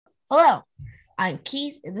Hello, I'm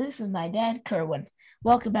Keith, and this is my dad, Kerwin.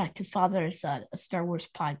 Welcome back to Father and Son, a Star Wars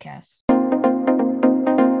podcast.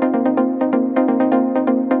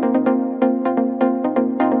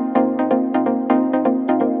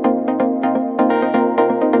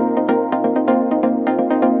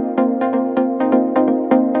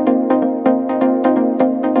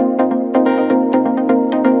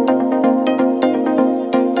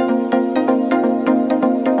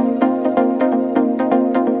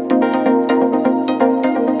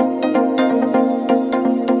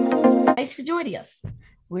 Thanks for joining us.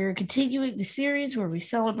 We're continuing the series where we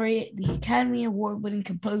celebrate the Academy Award-winning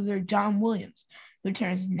composer John Williams, who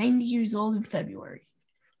turns 90 years old in February.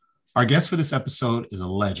 Our guest for this episode is a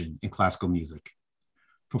legend in classical music.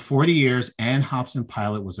 For 40 years, Ann Hobson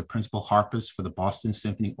Pilot was a principal harpist for the Boston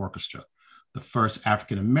Symphony Orchestra, the first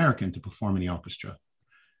African-American to perform in the orchestra.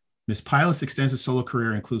 Ms. Pilot's extensive solo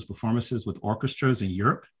career includes performances with orchestras in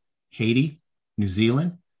Europe, Haiti, New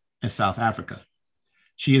Zealand, and South Africa.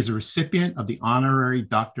 She is a recipient of the Honorary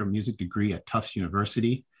Doctor of Music degree at Tufts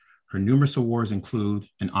University. Her numerous awards include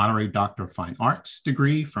an Honorary Doctor of Fine Arts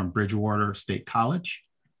degree from Bridgewater State College,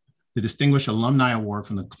 the Distinguished Alumni Award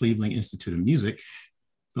from the Cleveland Institute of Music,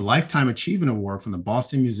 the Lifetime Achievement Award from the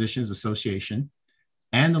Boston Musicians Association,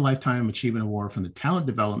 and the Lifetime Achievement Award from the Talent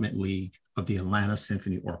Development League of the Atlanta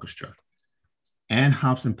Symphony Orchestra. Ann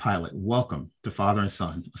Hobson Pilot, welcome to Father and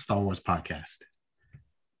Son, a Star Wars podcast.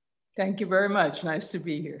 Thank you very much. Nice to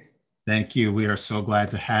be here. Thank you. We are so glad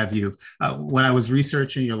to have you. When I was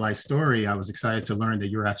researching your life story, I was excited to learn that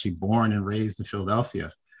you were actually born and raised in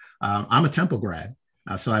Philadelphia. I'm a Temple grad,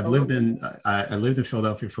 so I lived in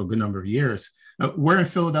Philadelphia for a good number of years. Where in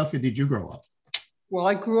Philadelphia did you grow up? Well,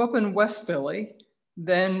 I grew up in West Philly.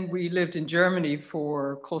 Then we lived in Germany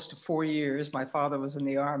for close to 4 years. My father was in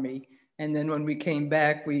the Army. And then when we came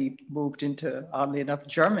back, we moved into, oddly enough,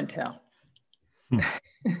 Germantown.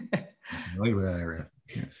 Familiar with that area,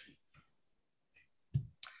 yes.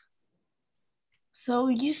 So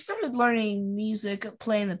you started learning music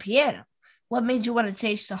playing the piano. What made you want to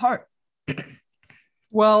change to harp?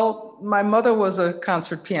 Well, my mother was a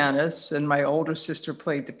concert pianist and my older sister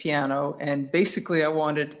played the piano. And basically I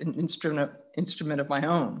wanted an instrument of my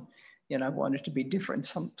own. You know, I wanted to be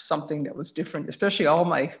different, something that was different, especially all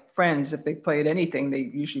my friends, if they played anything,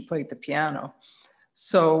 they usually played the piano.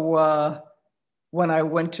 So when I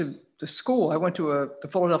went to the school, I went to the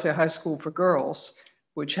Philadelphia High School for Girls,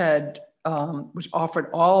 which offered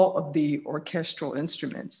all of the orchestral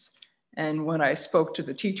instruments. And when I spoke to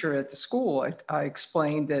the teacher at the school, I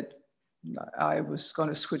explained that I was going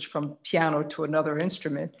to switch from piano to another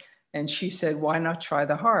instrument. And she said, why not try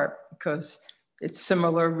the harp? Because it's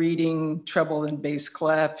similar reading treble and bass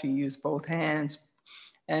clef. You use both hands.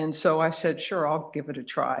 And so I said, sure, I'll give it a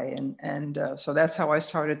try. And so that's how I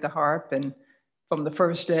started the harp. And from the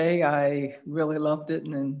first day, I really loved it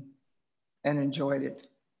and enjoyed it.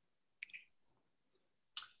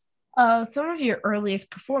 Some of your earliest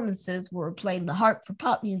performances were playing the harp for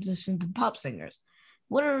pop musicians and pop singers.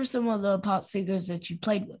 What are some of the pop singers that you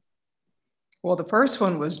played with? Well, the first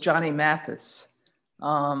one was Johnny Mathis.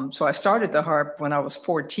 So I started the harp when I was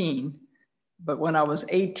 14, but when I was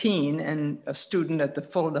 18 and a student at the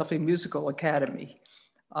Philadelphia Musical Academy,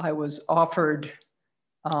 I was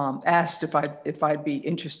asked if I'd be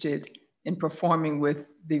interested in performing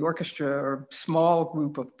with the orchestra or small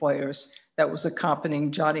group of players that was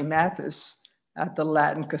accompanying Johnny Mathis at the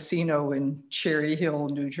Latin Casino in Cherry Hill,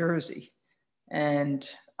 New Jersey. And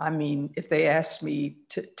I mean, if they asked me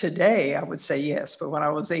today, I would say yes. But when I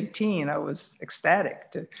was 18, I was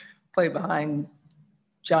ecstatic to play behind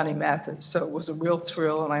Johnny Mathis. So it was a real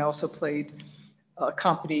thrill. And I also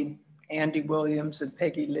accompanied Andy Williams and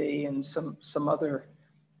Peggy Lee and some other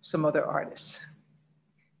artists.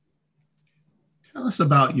 Tell us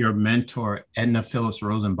about your mentor, Edna Phillips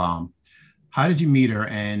Rosenbaum. How did you meet her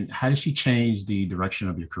and how did she change the direction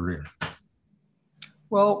of your career?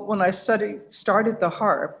 Well, when I started the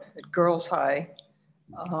harp at Girls High,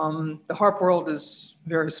 the harp world is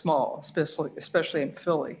very small, especially in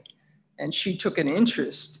Philly. And she took an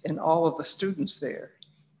interest in all of the students there.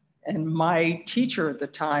 And my teacher at the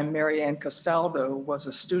time, Mary Ann Castaldo, was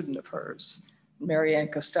a student of hers. Mary Ann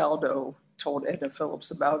Castaldo told Edna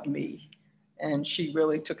Phillips about me. And she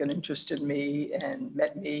really took an interest in me and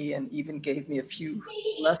met me and even gave me a few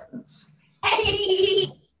lessons.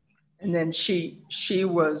 And then she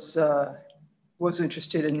was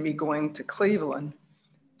interested in me going to Cleveland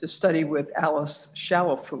to study with Alice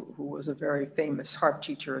Shalafoo, who was a very famous harp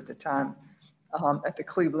teacher at the time at the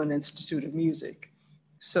Cleveland Institute of Music.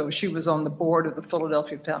 So she was on the board of the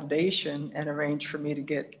Philadelphia Foundation and arranged for me to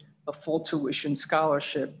get a full tuition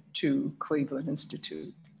scholarship to Cleveland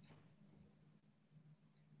Institute.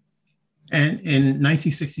 And in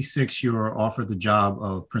 1966, you were offered the job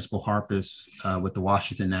of principal harpist with the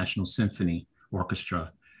Washington National Symphony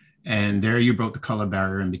Orchestra. And there you broke the color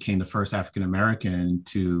barrier and became the first African-American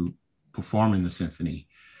to perform in the symphony.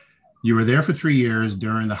 You were there for 3 years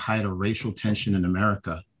during the height of racial tension in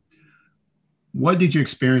America. What did you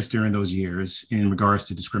experience during those years in regards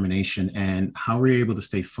to discrimination, and how were you able to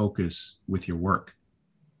stay focused with your work?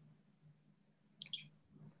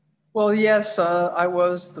 Well, yes, I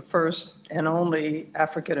was the first and only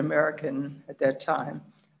African-American at that time.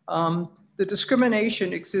 The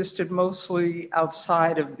discrimination existed mostly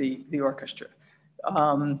outside of the orchestra.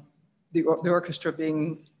 The orchestra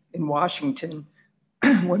being in Washington,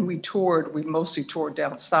 when we toured, we mostly toured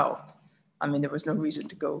down south. I mean, there was no reason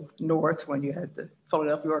to go north when you had the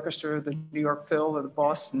Philadelphia Orchestra, the New York Phil, or the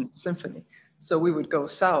Boston Symphony. So we would go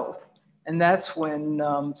south. And that's when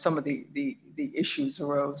some of the issues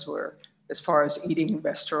arose, where as far as eating in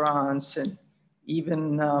restaurants, and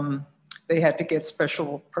even they had to get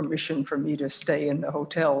special permission for me to stay in the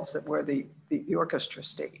hotels where the orchestra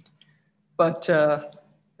stayed. But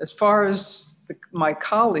as far as my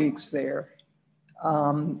colleagues there,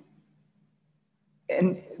 I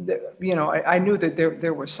knew that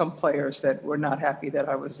there were some players that were not happy that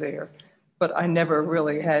I was there, but I never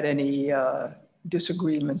really had any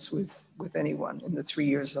disagreements with anyone in the 3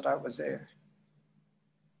 years that I was there.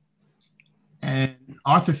 And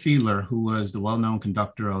Arthur Fiedler, who was the well-known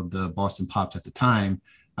conductor of the Boston Pops at the time,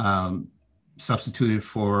 substituted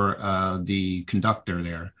for the conductor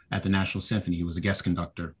there at the National Symphony. He was a guest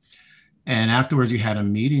conductor. And afterwards, you had a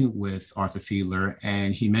meeting with Arthur Fiedler,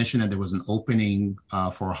 and he mentioned that there was an opening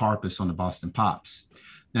for a harpist on the Boston Pops.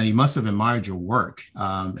 Now, he must have admired your work,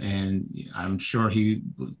 and I'm sure he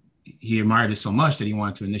admired it so much that he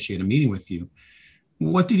wanted to initiate a meeting with you.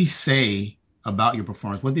 What did he say about your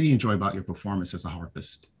performance? What did he enjoy about your performance as a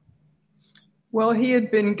harpist? Well, he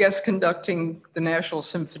had been guest conducting the National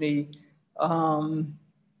Symphony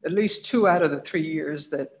at least 2 out of the 3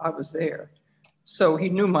 years that I was there. So he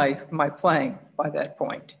knew my playing by that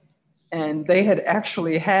point. And they had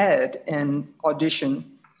actually had an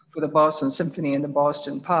audition for the Boston Symphony and the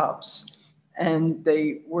Boston Pops. And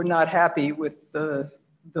they were not happy with the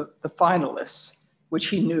finalists, which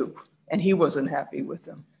he knew, and he wasn't happy with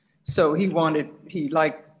them. So he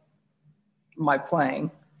liked my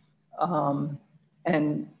playing,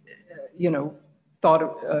 and thought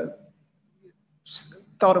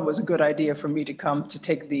it was a good idea for me to come to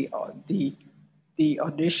take the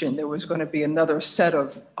audition. There was going to be another set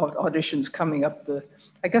of auditions coming up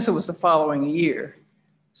I guess it was the following year.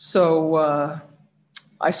 So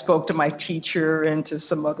I spoke to my teacher and to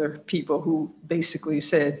some other people who basically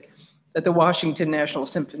said that the Washington National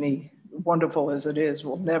Symphony, wonderful as it is,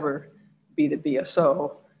 will never be the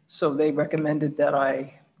BSO. So they recommended that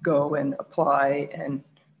I go and apply and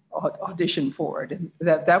audition for it. And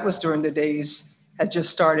that was during the days, had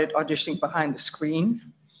just started auditioning behind the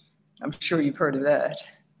screen. I'm sure you've heard of that.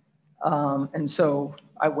 And so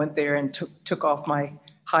I went there and took off my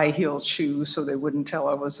high-heeled shoes so they wouldn't tell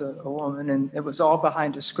I was a woman, and it was all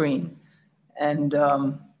behind a screen. And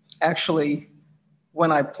actually,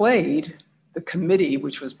 when I played, the committee,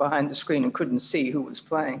 which was behind the screen and couldn't see who was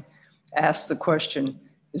playing, asked the question,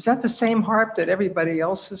 "Is that the same harp that everybody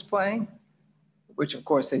else is playing?" Which, of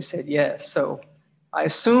course, they said yes. So I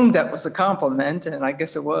assumed that was a compliment, and I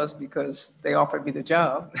guess it was because they offered me the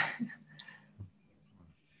job.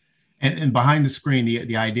 And behind the screen,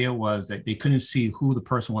 the idea was that they couldn't see who the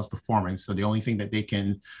person was performing. So the only thing that they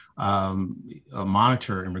can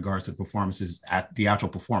monitor in regards to the performance is at the actual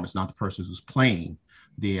performance, not the person who's playing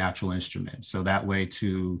the actual instrument. So that way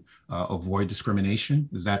to avoid discrimination.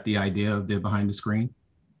 Is that the idea of the behind the screen?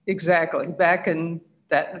 Exactly. Back in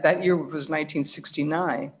that year was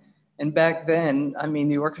 1969. And back then, I mean,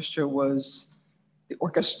 the orchestras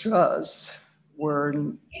were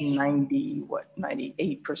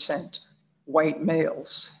 98% white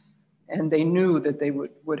males. And they knew that they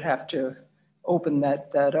would have to open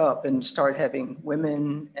that up and start having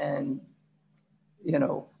women and,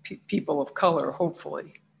 people of color,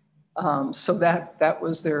 hopefully. So that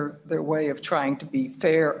was their way of trying to be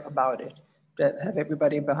fair about it, that have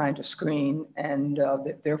everybody behind a screen, and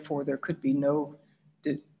that therefore there could be no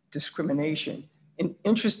discrimination. And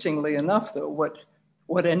interestingly enough, though,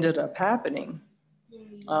 what ended up happening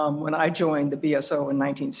when I joined the BSO in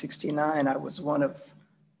 1969, I was one of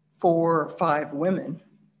 4 or 5 women.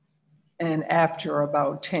 And after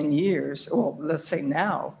about 10 years, well, let's say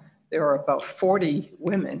now, there are about 40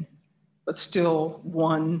 women, but still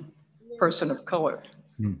 1 person of color.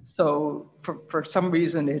 So for some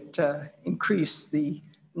reason, it increased the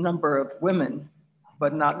number of women,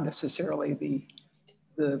 but not necessarily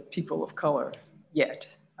the people of color yet.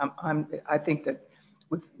 I think that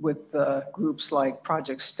with groups like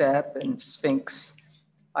Project STEP and Sphinx,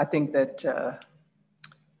 I think that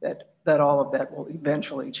that all of that will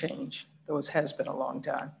eventually change, though it has been a long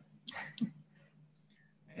time.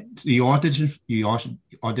 So you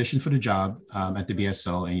auditioned for the job at the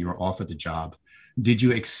BSO, and you were offered the job. Did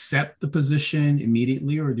you accept the position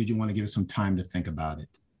immediately, or did you want to give it some time to think about it?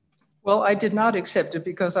 Well, I did not accept it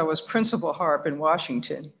because I was principal harp in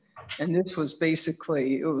Washington. And this was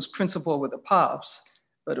basically, it was principal with the Pops,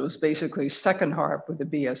 but it was basically second harp with the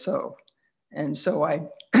BSO. And so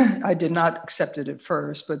I did not accept it at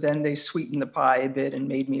first, but then they sweetened the pie a bit and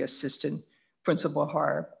made me assistant principal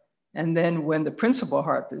harp. And then when the principal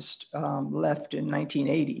harpist left in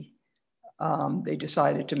 1980, they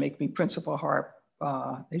decided to make me principal harp.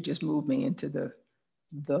 They just moved me into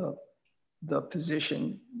the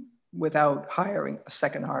position without hiring a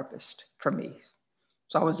second harpist for me.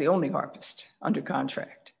 So I was the only harpist under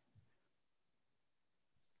contract.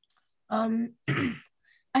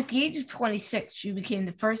 At the age of 26, you became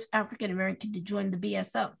the first African-American to join the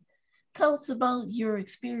BSO. Tell us about your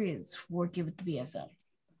experience working with the BSO.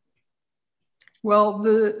 Well,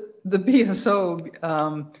 the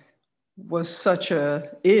BSO was such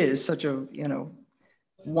a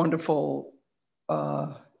wonderful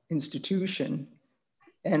institution.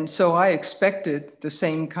 And so I expected the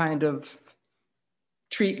same kind of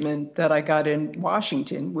treatment that I got in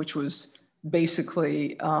Washington, which was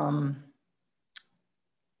basically,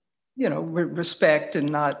 respect and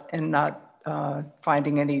not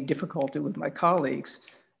finding any difficulty with my colleagues.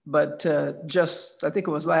 But I think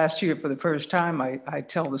it was last year for the first time, I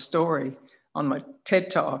tell the story on my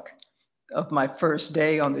TED Talk of my first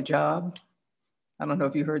day on the job. I don't know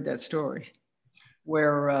if you heard that story,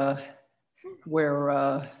 where I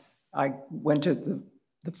went to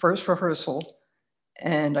the first rehearsal,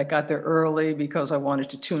 and I got there early because I wanted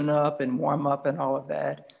to tune up and warm up and all of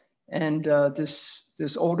that. And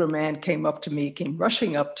this older man came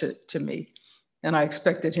rushing up to me, and I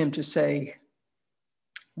expected him to say,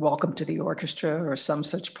 "Welcome to the orchestra," or some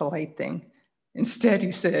such polite thing. Instead,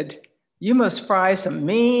 he said, "You must fry some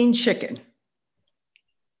mean chicken."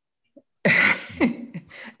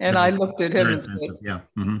 And I looked at him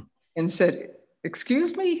and said,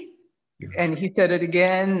 "Excuse me?" Yeah. And he said it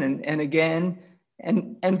again and again.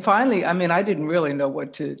 And finally, I didn't really know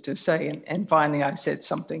what to say. And finally, I said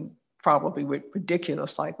something probably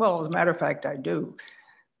ridiculous, like, "Well, as a matter of fact, I do."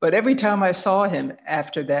 But every time I saw him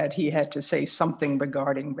after that, he had to say something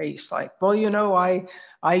regarding race, like, "Well,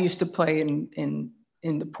 I used to play in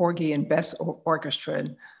the Porgy and Bess orchestra,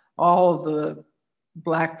 and all of the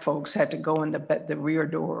Black folks had to go in the rear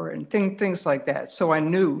door," and things like that. So I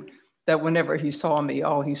knew that whenever he saw me,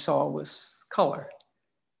 all he saw was color.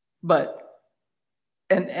 But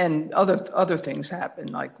and other things happened.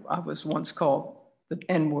 Like I was once called the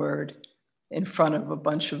N-word in front of a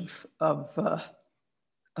bunch of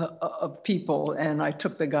people, and I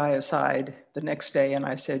took the guy aside the next day and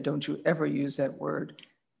I said, "Don't you ever use that word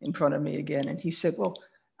in front of me again." And he said, "Well,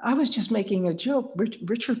 I was just making a joke.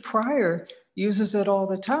 Richard Pryor uses it all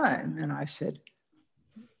the time." And I said,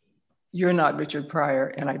 "You're not Richard Pryor,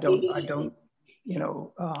 and I don't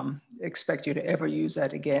expect you to ever use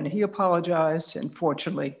that again." He apologized and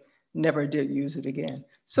fortunately never did use it again.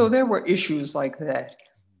 So there were issues like that.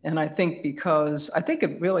 And I think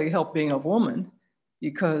it really helped being a woman,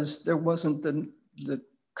 because there wasn't the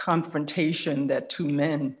confrontation that two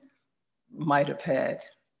men might have had.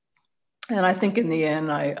 And I think in the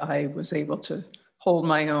end, I was able to hold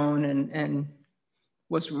my own and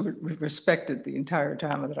was respected the entire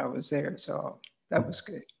time that I was there. So that was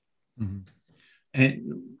good. Mm-hmm.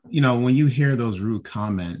 And, when you hear those rude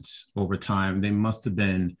comments over time, they must have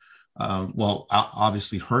been,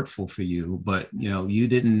 obviously hurtful for you, but, you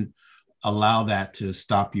didn't allow that to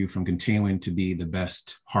stop you from continuing to be the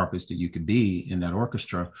best harpist that you could be in that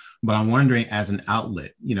orchestra. But I'm wondering, as an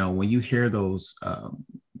outlet, when you hear those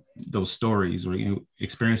stories, or you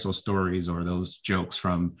experience those stories or those jokes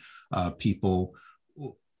from people,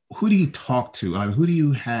 who do you talk to? Who did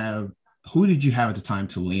you have at the time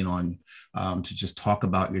to lean on to just talk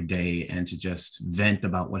about your day and to just vent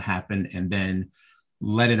about what happened, and then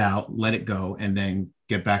let it out, let it go, and then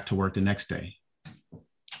get back to work the next day?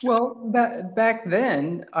 Well, back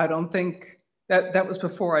then, I don't think that was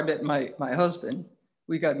before I met my husband.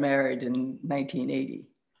 We got married in 1980.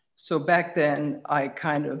 So back then, I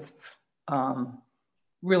kind of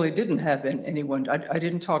really didn't have anyone. I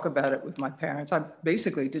didn't talk about it with my parents. I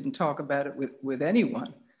basically didn't talk about it with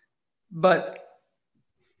anyone. But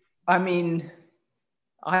I mean,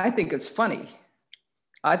 I think it's funny.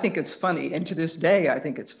 I think it's funny. And to this day, I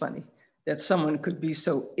think it's funny that someone could be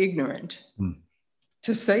so ignorant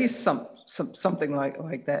to say something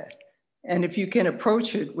like that. And if you can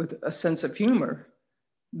approach it with a sense of humor,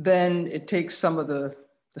 then it takes some of the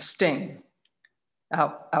sting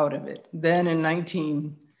out of it. Then in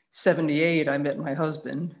 1978, I met my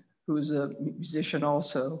husband, who's a musician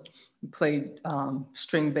also. He played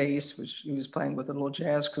string bass, which he was playing with a little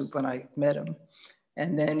jazz group when I met him.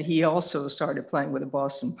 And then he also started playing with the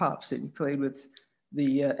Boston Pops. And he played with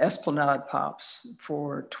the Esplanade Pops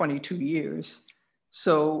for 22 years.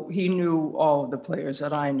 So he knew all of the players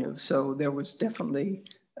that I knew. So there was definitely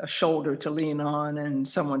a shoulder to lean on and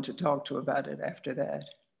someone to talk to about it after that.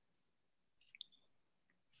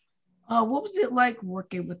 What was it like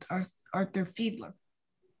working with Arthur Fiedler?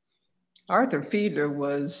 Arthur Fiedler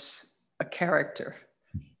was a character,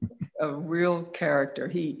 a real character.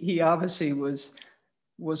 He obviously was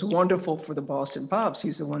wonderful for the Boston Pops.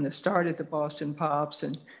 He's the one that started the Boston Pops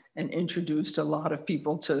and introduced a lot of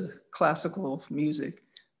people to classical music.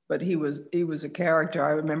 But he was a character. I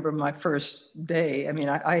remember my first day. I mean,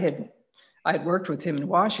 I had worked with him in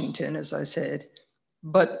Washington, as I said,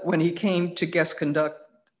 but when he came to guest conduct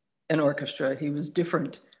an orchestra, he was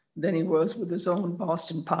different than he was with his own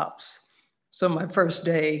Boston Pops. So my first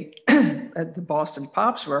day at the Boston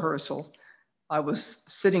Pops rehearsal, I was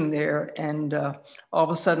sitting there and all of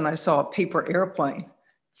a sudden I saw a paper airplane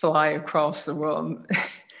fly across the room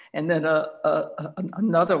and then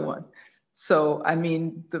another one. So, I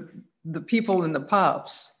mean, the people in the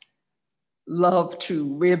Pops loved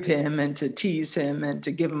to rib him and to tease him and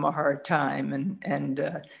to give him a hard time.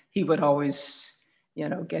 And he would always, you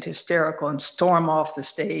know, get hysterical and storm off the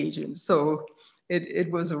stage. And so it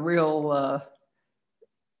was a real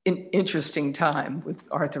interesting time with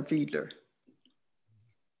Arthur Fiedler.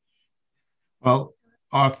 Well,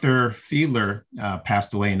 Arthur Fiedler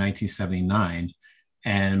passed away in 1979.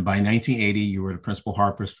 And by 1980, you were the principal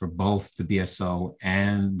harpist for both the BSO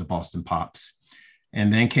and the Boston Pops.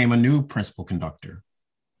 And then came a new principal conductor.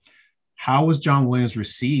 How was John Williams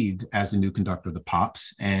received as the new conductor of the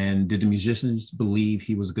Pops? And did the musicians believe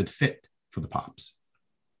he was a good fit for the Pops?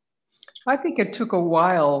 I think it took a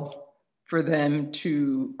while for them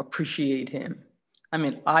to appreciate him. I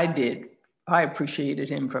mean, I did. I appreciated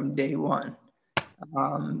him from day one.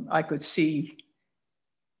 I could see,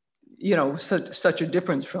 you know, such a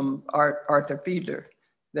difference from Arthur Fiedler,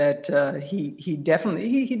 that he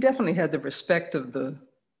definitely had the respect of the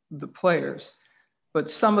players,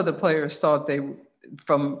 but some of the players thought they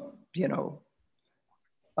thought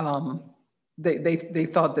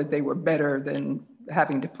that they were better than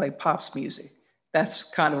having to play Pops music. That's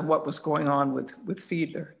kind of what was going on with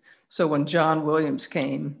Fiedler. So when John Williams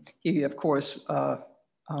came, he of course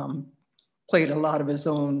played a lot of his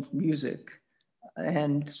own music.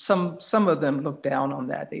 And some of them looked down on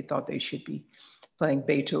that. They thought they should be playing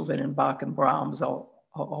Beethoven and Bach and Brahms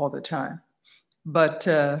all the time. But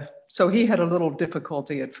so he had a little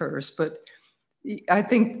difficulty at first, but I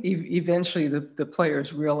think eventually the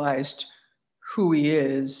players realized who he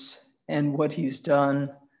is and what he's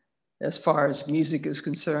done as far as music is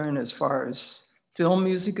concerned, as far as film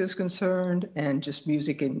music is concerned, and just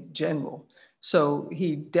music in general. So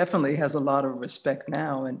he definitely has a lot of respect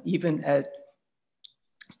now. And even at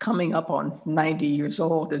coming up on 90 years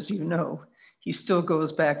old, as you know, he still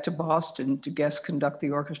goes back to Boston to guest conduct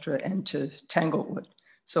the orchestra and to Tanglewood.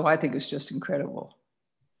 So I think it's just incredible.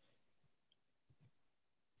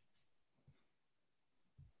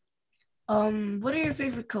 What are your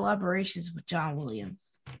favorite collaborations with John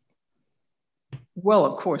Williams? Well,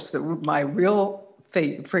 of course, my real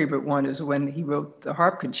favorite one is when he wrote the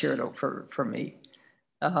harp concerto for me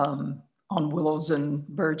on Willows and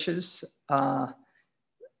Birches.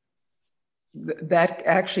 That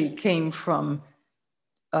actually came from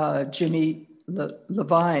Jimmy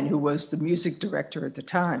Levine, who was the music director at the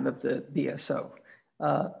time of the BSO.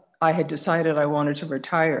 I had decided I wanted to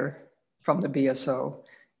retire from the BSO.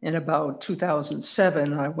 In about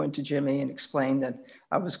 2007, I went to Jimmy and explained that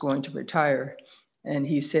I was going to retire. And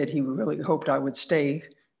he said he really hoped I would stay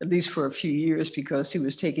at least for a few years because he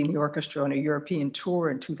was taking the orchestra on a European tour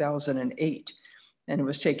in 2008. And it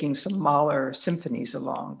was taking some Mahler symphonies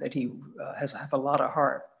along that he have a lot of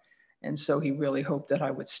heart. And so he really hoped that I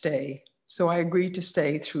would stay. So I agreed to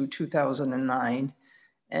stay through 2009.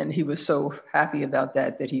 And he was so happy about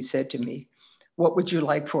that that he said to me, "What would you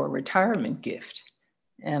like for a retirement gift?"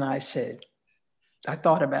 And I said, I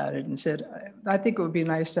thought about it and said, I think it would be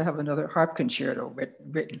nice to have another harp concerto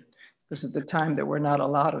written, because at the time there were not a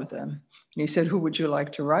lot of them. And he said, who would you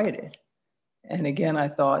like to write it? And again, I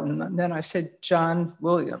thought, and then I said, John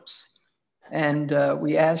Williams. And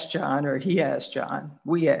we asked John, or he asked John,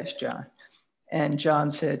 we asked John. And John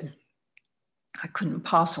said, I couldn't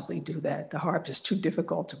possibly do that. The harp is too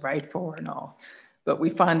difficult to write for and all. But we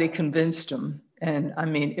finally convinced him. And I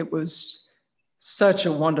mean, it was such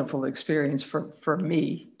a wonderful experience for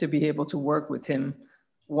me to be able to work with him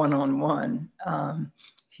one-on-one.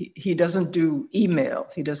 He doesn't do email.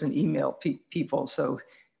 He doesn't email people.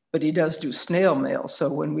 But he does do snail mail.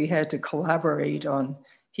 So when we had to collaborate on,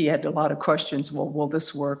 he had a lot of questions. Well, will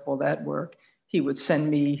this work? Will that work? He would send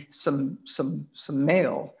me some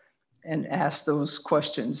mail and ask those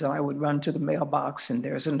questions. And I would run to the mailbox and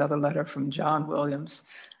there's another letter from John Williams.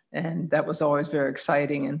 And that was always very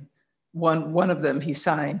exciting. And one of them he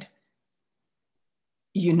signed,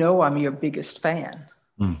 you know, I'm your biggest fan.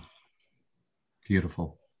 Mm.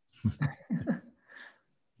 Beautiful.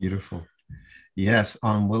 Beautiful. Yes,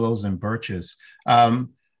 on Willows and Birches.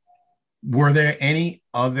 Were there any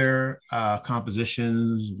other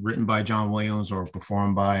compositions written by John Williams or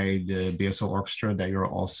performed by the BSO Orchestra that you're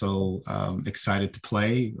also excited to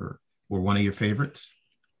play, or were one of your favorites?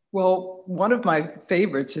 Well, one of my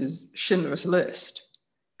favorites is Schindler's List,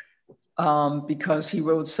 because he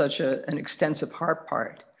wrote such an extensive harp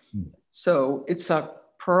part. Mm. So Itzhak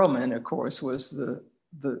Perlman, of course, was the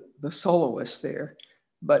soloist there,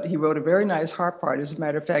 but he wrote a very nice harp part. As a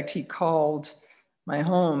matter of fact, he called my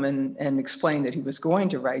home and explained that he was going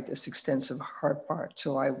to write this extensive harp part.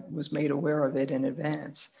 So I was made aware of it in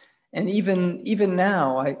advance. And even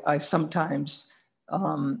now, I sometimes,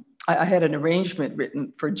 I had an arrangement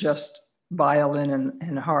written for just violin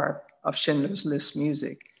and harp of Schindler's List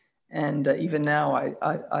music. And even now,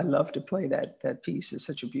 I love to play that piece. It's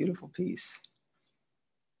such a beautiful piece.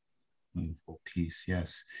 Beautiful piece,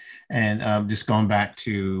 yes. And just going back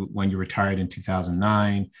to when you retired in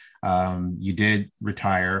 2009, you did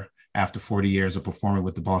retire after 40 years of performing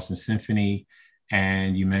with the Boston Symphony.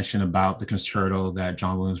 And you mentioned about the concerto that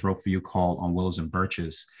John Williams wrote for you called On Willows and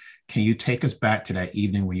Birches. Can you take us back to that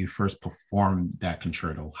evening when you first performed that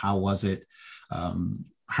concerto? How was it?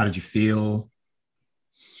 How did you feel?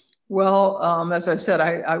 Well, as I said,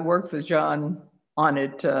 I worked with John on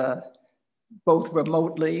it both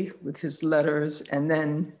remotely with his letters, and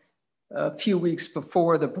then a few weeks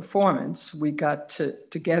before the performance, we got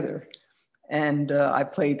together, and I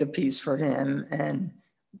played the piece for him. And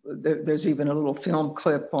there's even a little film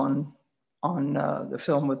clip on the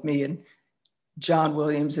film with me and John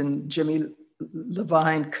Williams and Jimmy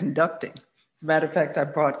Levine conducting. As a matter of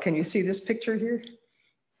fact, can you see this picture here?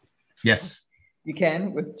 Yes. You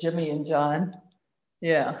can, with Jimmy and John.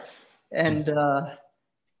 Yeah. And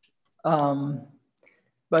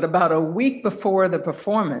but about a week before the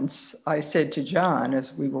performance, I said to John,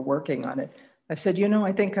 as we were working on it, I said, you know,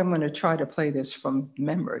 I think I'm going to try to play this from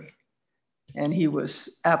memory. And he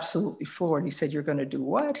was absolutely floored. He said, you're going to do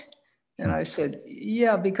what? And I said,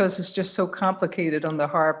 yeah, because it's just so complicated on the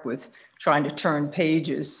harp with trying to turn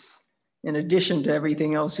pages in addition to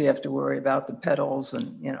everything else you have to worry about, the pedals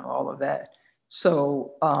and, you know, all of that.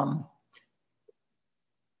 So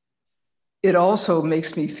it also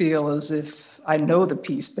makes me feel as if I know the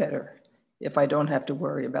piece better if I don't have to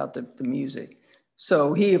worry about the music.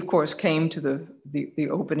 So he, of course, came to the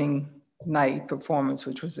opening night performance,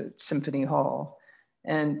 which was at Symphony Hall.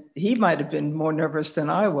 And he might have been more nervous than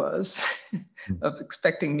I was of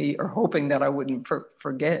expecting me or hoping that I wouldn't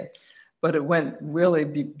forget. But it went really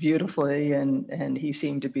beautifully, and he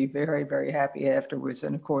seemed to be very, very happy afterwards.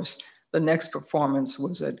 And of course, the next performance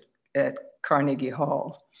was at Carnegie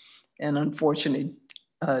Hall. And unfortunately,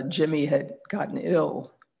 Jimmy had gotten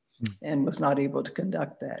ill and was not able to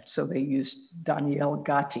conduct that. So they used Daniele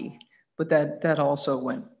Gatti, but that also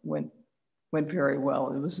went very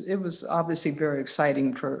well. It was obviously very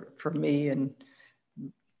exciting for me and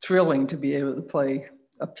thrilling to be able to play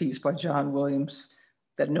a piece by John Williams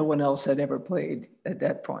that no one else had ever played at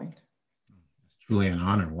that point. It's truly an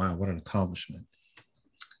honor. Wow, what an accomplishment.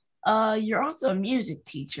 You're also a music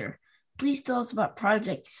teacher. Please tell us about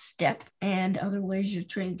Project STEP and other ways you're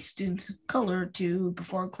training students of color to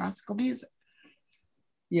perform classical music.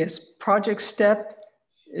 Yes, Project STEP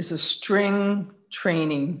is a string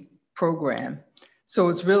training program. So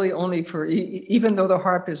it's really only for, even though the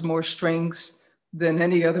harp is more strings than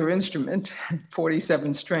any other instrument,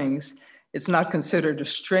 47 strings, it's not considered a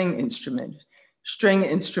string instrument. String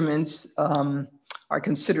instruments are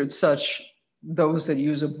considered such, those that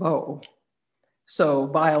use a bow. So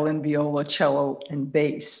violin, viola, cello, and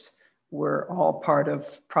bass. were all part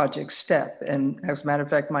of Project STEP. And as a matter of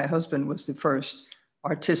fact, my husband was the first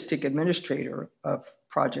artistic administrator of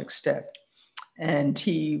Project STEP. And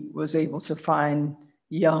he was able to find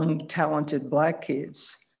young, talented Black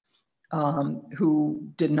kids who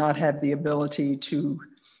did not have the ability to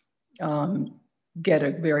get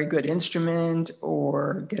a very good instrument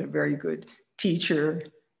or get a very good teacher.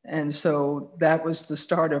 And so that was the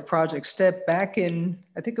start of Project STEP back in,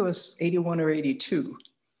 I think it was 81 or 82.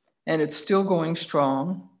 And it's still going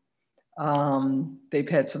strong. They've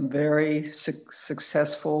had some very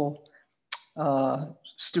successful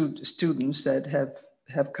students that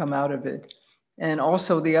have come out of it. And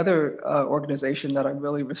also the other organization that I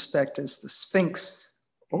really respect is the Sphinx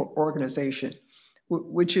organization,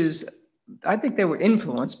 which is, I think they were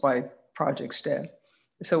influenced by Project STEP.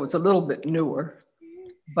 So it's a little bit newer,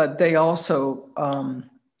 but they also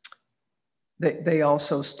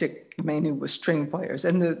stick mainly with string players.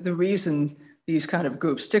 And the reason these kind of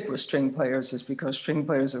groups stick with string players is because string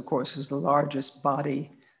players, of course, is the largest body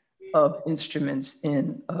of instruments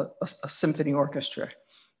in a symphony orchestra.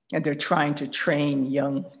 And they're trying to train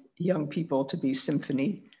young people to be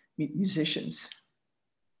symphony musicians.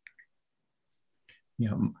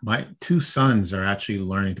 Yeah, my two sons are actually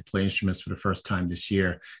learning to play instruments for the first time this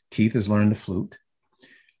year. Keith is learning the flute,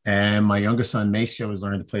 and my younger son, Maceo, is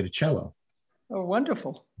learning to play the cello. Oh,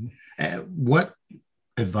 wonderful. What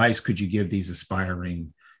advice could you give these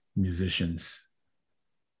aspiring musicians?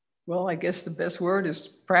 Well, I guess the best word is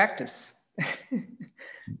practice.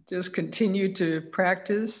 Just continue to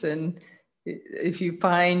practice. And if you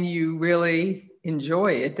find you really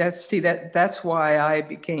enjoy it, that's why I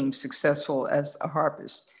became successful as a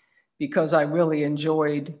harpist, because I really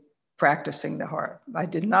enjoyed practicing the harp. I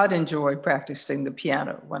did not enjoy practicing the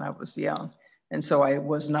piano when I was young. And so I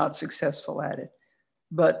was not successful at it.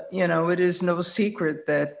 But, it is no secret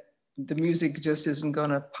that the music just isn't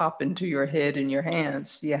going to pop into your head and your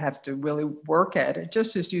hands. You have to really work at it,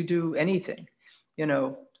 just as you do anything.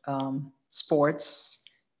 Sports,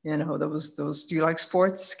 those, do you like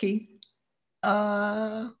sports, Keith?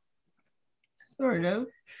 Sort of.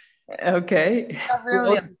 Okay. Not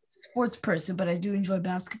really a sports person, but I do enjoy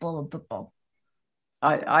basketball and football.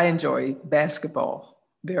 I enjoy basketball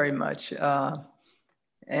very much.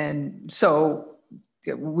 And so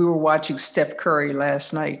we were watching Steph Curry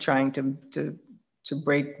last night trying to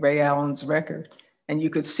break Ray Allen's record. And you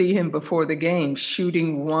could see him before the game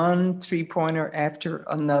shooting one three-pointer after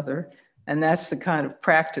another. And that's the kind of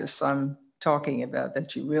practice I'm talking about,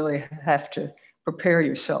 that you really have to prepare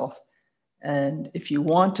yourself. And if you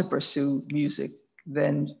want to pursue music,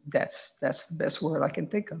 then that's the best word I can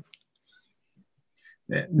think of.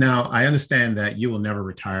 Now, I understand that you will never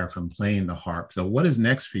retire from playing the harp. So what is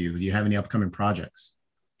next for you? Do you have any upcoming projects?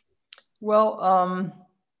 Well,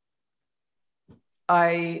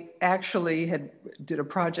 I actually did a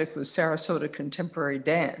project with Sarasota Contemporary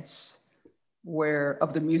Dance, where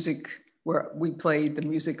we played the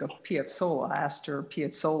music of Piazzolla, Astor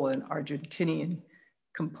Piazzolla, an Argentinian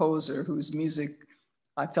composer whose music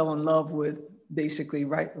I fell in love with basically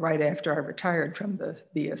right after I retired from the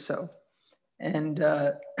BSO. And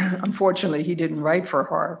unfortunately, he didn't write for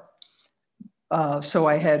harp. So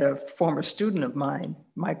I had a former student of mine,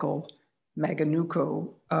 Michael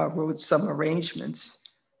Maganuco, wrote some arrangements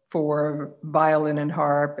for violin and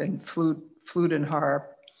harp and flute and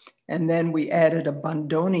harp. And then we added a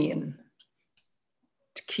bandoneon.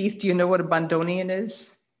 Keith, do you know what a bandoneon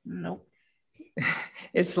is? Nope.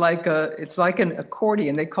 It's like an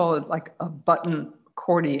accordion. They call it like a button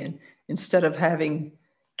accordion. Instead of having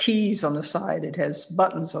keys on the side, it has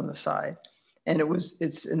buttons on the side. And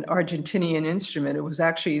it's an Argentinian instrument. It was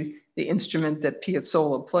actually the instrument that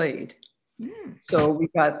Piazzolla played. So we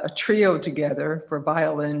got a trio together for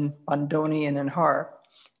violin, bandoneon, and harp.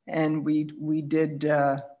 And we did,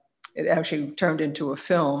 it actually turned into a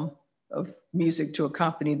film of music to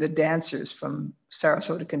accompany the dancers from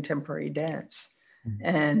Sarasota Contemporary Dance. Mm-hmm.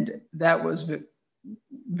 And that was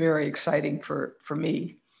very exciting for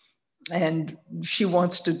me. And she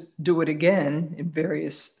wants to do it again in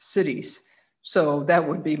various cities. So that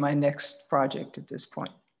would be my next project at this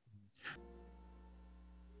point.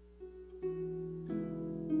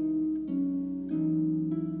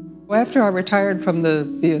 After I retired from the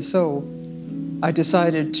BSO, I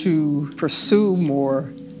decided to pursue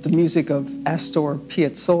more the music of Astor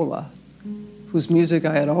Piazzolla, whose music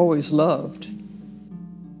I had always loved.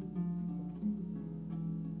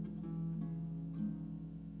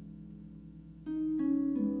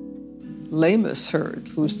 Lamus Hurd,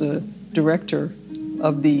 who's the director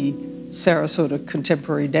of the Sarasota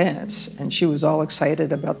Contemporary Dance, and she was all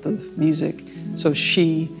excited about the music. So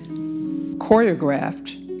she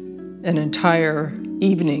choreographed an entire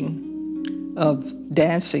evening of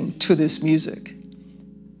dancing to this music.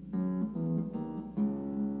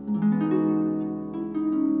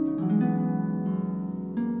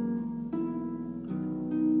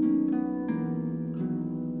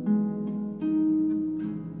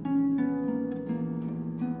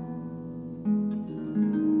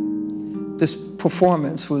 This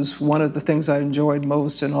performance was one of the things I enjoyed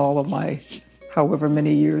most in all of my however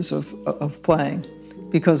many years of playing,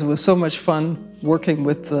 because it was so much fun working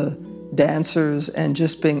with the dancers and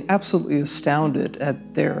just being absolutely astounded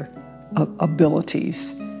at their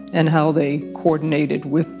abilities and how they coordinated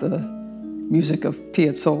with the music of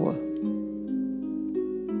Piazzolla.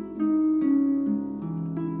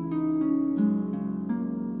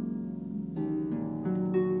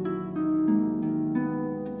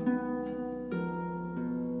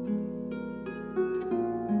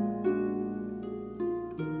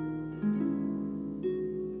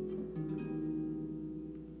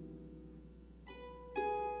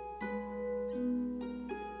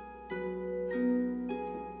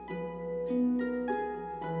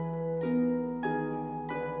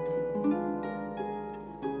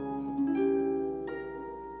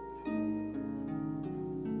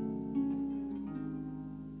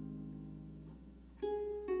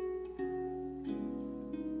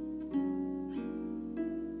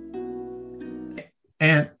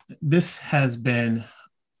 And this has been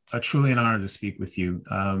truly an honor to speak with you.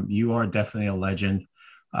 You are definitely a legend.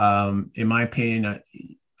 In my opinion,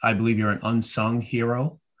 I believe you're an unsung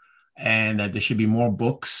hero, and that there should be more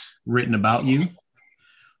books written about you.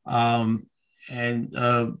 My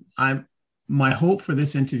hope for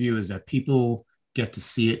this interview is that people get to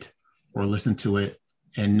see it or listen to it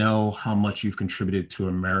and know how much you've contributed to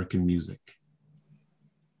American music.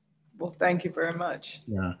 Well, thank you very much.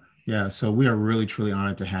 Yeah. So we are really, truly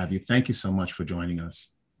honored to have you. Thank you so much for joining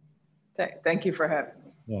us. Thank you for having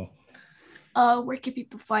me. Yeah. Where can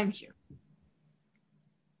people find you?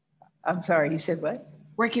 I'm sorry, you said what?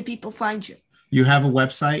 Where can people find you? You have a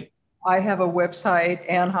website? I have a website,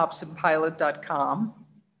 AnnHobsonPilot.com.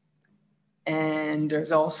 And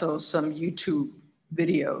there's also some YouTube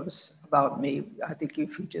videos about me. I think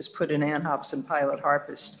if you just put in Ann Hobson Pilot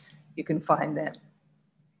harpist, you can find them.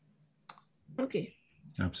 Okay.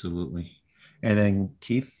 Absolutely. And then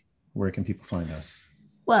Keith, where can people find us?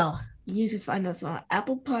 Well, you can find us on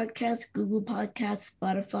Apple Podcasts, Google Podcasts,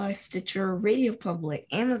 Spotify, Stitcher, Radio Public,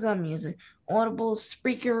 Amazon Music, Audible,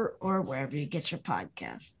 Spreaker, or wherever you get your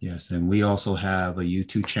podcast. Yes, and we also have a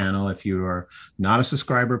YouTube channel. If you are not a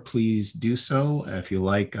subscriber, please do so. If you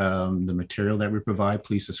like the material that we provide,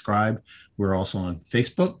 please subscribe. We're also on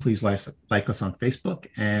Facebook. Please like us on Facebook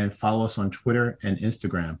and follow us on Twitter and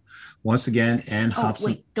Instagram. Once again, Ann Hobson.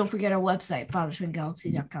 Wait, don't forget our website,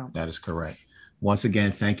 FatherswinGalaxy.com. That is correct. Once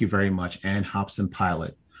again, thank you very much, Ann Hobson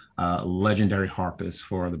Pilot, legendary harpist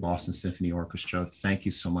for the Boston Symphony Orchestra. Thank you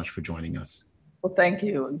so much for joining us. Well, thank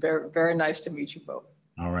you. And very, very nice to meet you both.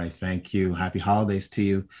 All right. Thank you. Happy holidays to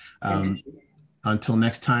you. Until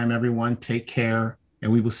next time, everyone, take care,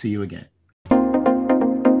 and we will see you again.